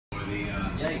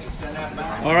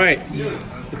All right,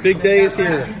 the big day is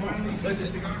here.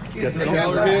 Got the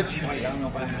trailer hitch, and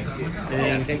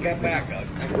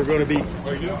we're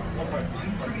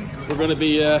going to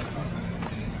be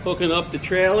hooking up the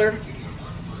trailer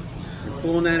and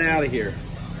pulling that out of here.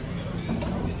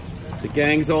 The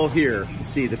gang's all here to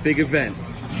see the big event.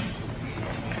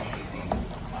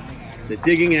 The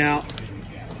digging out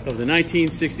of the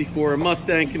 1964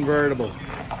 Mustang convertible.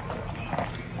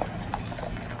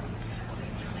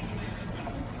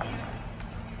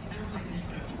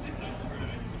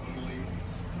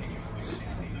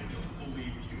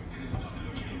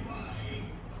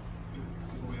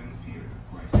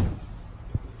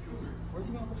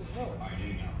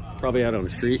 Probably out on the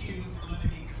street.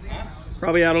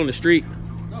 Probably out on the street.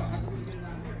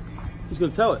 Who's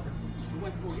gonna tow it?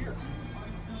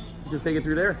 He's gonna take it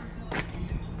through there.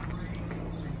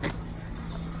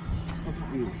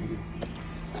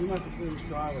 You must have put his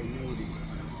driveway, maybe.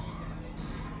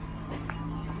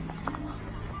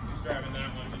 He's grabbing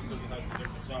that one just because it has a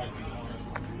different size on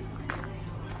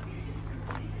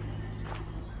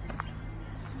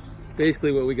it.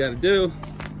 Basically what we got to do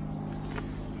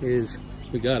is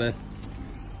we got to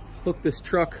hook this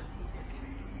truck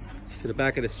to the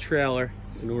back of this trailer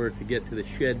in order to get to the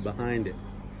shed behind it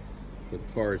where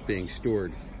the car is being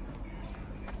stored.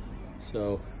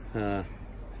 So got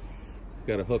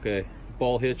to hook a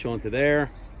ball hitch onto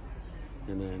there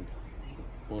and then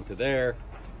onto there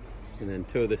and then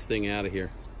tow this thing out of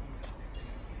here.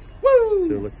 Woo!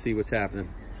 So let's see what's happening.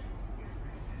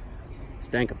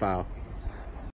 Stankophile.